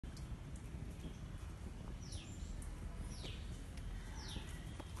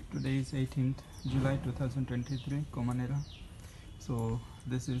Today is 18th July 2023, common era. So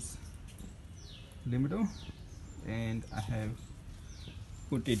this is limedo and I have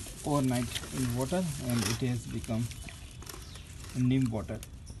put it overnight in water and it has become neem water,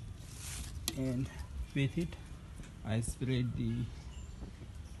 and with it I sprayed the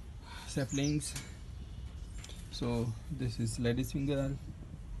saplings. So this is lady's finger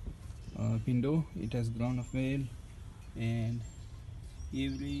window. It has grown up well, and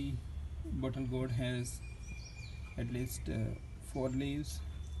every bottle gourd has at least 4 leaves.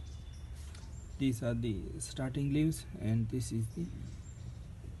 These are the starting leaves and this is the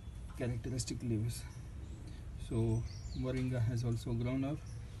characteristic leaves. So moringa has also grown up,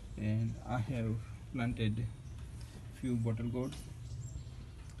 and I have planted few bottle gourds,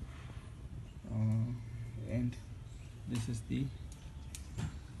 and this is the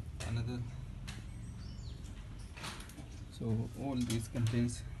another. So all these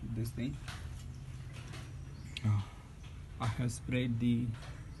contains this thing. I have sprayed the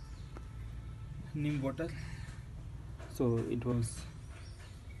neem water, so it was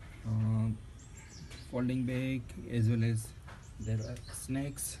folding back, as well as there are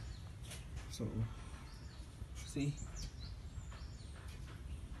snakes. So see,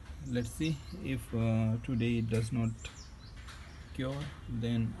 let's see if today it does not cure,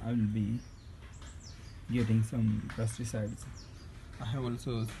 then I will be getting some pesticides. I have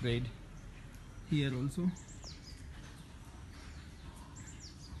also sprayed here also.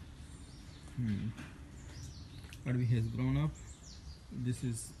 Advi has grown up. This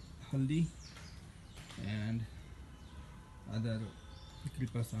is haldi, and other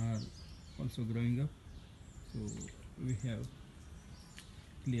creepers are also growing up. So we have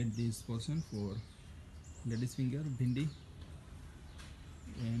cleared this portion for lady's finger, bhindi,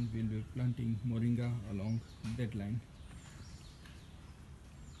 and we'll be planting moringa along that line.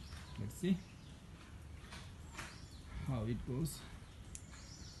 Let's see how it goes.